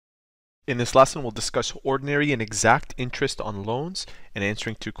In this lesson, we'll discuss ordinary and exact interest on loans and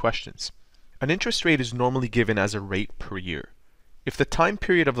answering two questions. An interest rate is normally given as a rate per year. If the time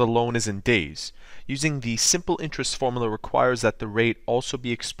period of the loan is in days, using the simple interest formula requires that the rate also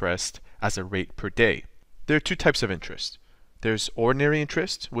be expressed as a rate per day. There are two types of interest. There's ordinary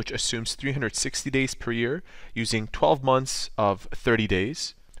interest, which assumes 360 days per year, using 12 months of 30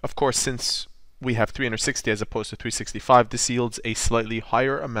 days. Of course, since we have 360 as opposed to 365, this yields a slightly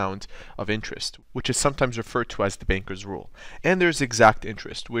higher amount of interest, which is sometimes referred to as the banker's rule. And there's exact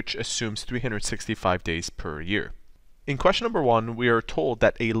interest, which assumes 365 days per year. In question number 1, we are told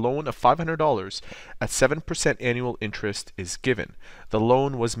that a loan of $500 at 7% annual interest is given. The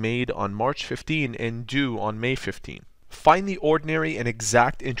loan was made on March 15 and due on May 15. Find the ordinary and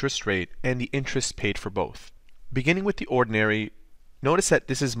exact interest rate and the interest paid for both. Beginning with the ordinary, notice that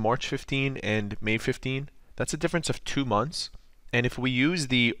this is March 15 and May 15. That's a difference of 2 months. And if we use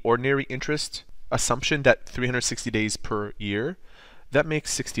the ordinary interest assumption that 360 days per year, that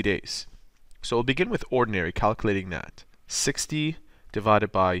makes 60 days. So we'll begin with ordinary, calculating that. 60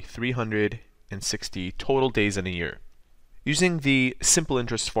 divided by 360 total days in a year. Using the simple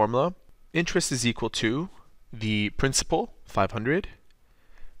interest formula, interest is equal to the principal, 500,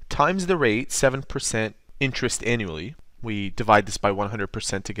 times the rate, 7% interest annually. We divide this by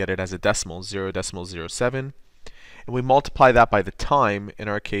 100% to get it as a decimal, 0.07, and we multiply that by the time. In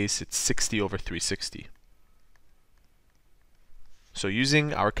our case, it's 60 over 360. So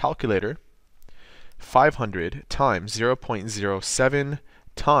using our calculator, 500 times 0.07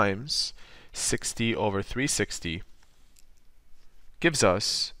 times 60 over 360 gives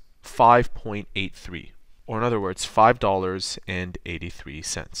us 5.83, or in other words,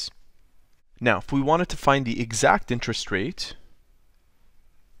 $5.83. Now, if we wanted to find the exact interest rate,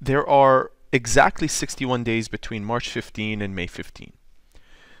 there are exactly 61 days between March 15 and May 15.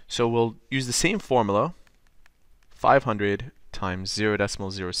 So we'll use the same formula, 500 times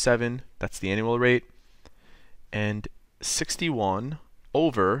 0.07, that's the annual rate, and 61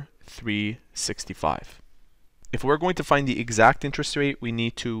 over 365. If we're going to find the exact interest rate, we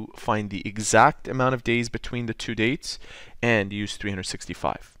need to find the exact amount of days between the two dates and use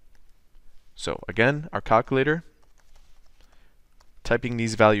 365. So again, our calculator, typing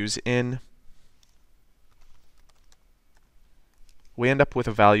these values in, we end up with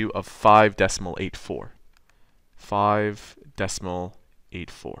a value of 5.84.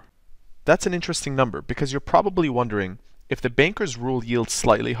 5.84. That's an interesting number because you're probably wondering, if the banker's rule yields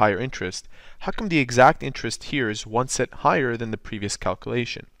slightly higher interest, how come the exact interest here is one cent higher than the previous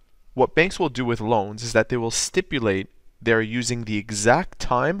calculation? What banks will do with loans is that they will stipulate they're using the exact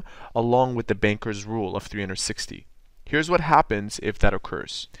time along with the banker's rule of 360. Here's what happens if that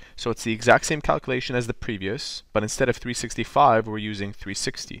occurs. So it's the exact same calculation as the previous, but instead of 365, we're using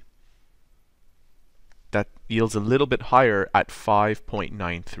 360. That yields a little bit higher at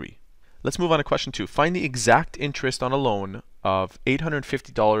 5.93. Let's move on to question 2. Find the exact interest on a loan of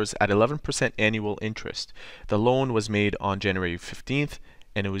 $850 at 11% annual interest. The loan was made on January 15th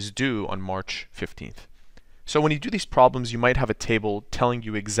and it was due on March 15th. So when you do these problems, you might have a table telling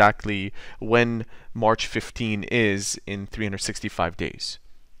you exactly when March 15 is in 365 days.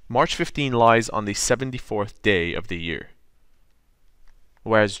 March 15 lies on the 74th day of the year,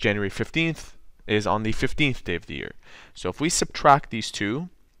 whereas January 15th is on the 15th day of the year. So if we subtract these two,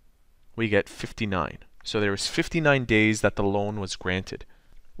 we get 59. So there was 59 days that the loan was granted.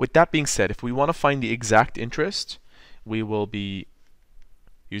 With that being said, if we want to find the exact interest, we will be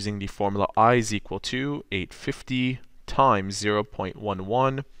using the formula I is equal to 850 times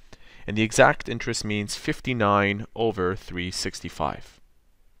 0.11, and the exact interest means 59 over 365.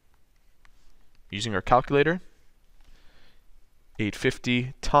 Using our calculator,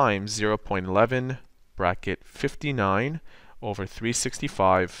 850 times 0.11 bracket 59 over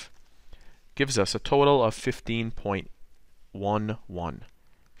 365 gives us a total of $15.11.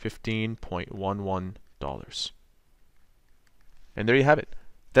 $15.11. And there you have it.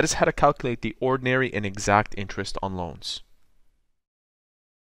 That is how to calculate the ordinary and exact interest on loans.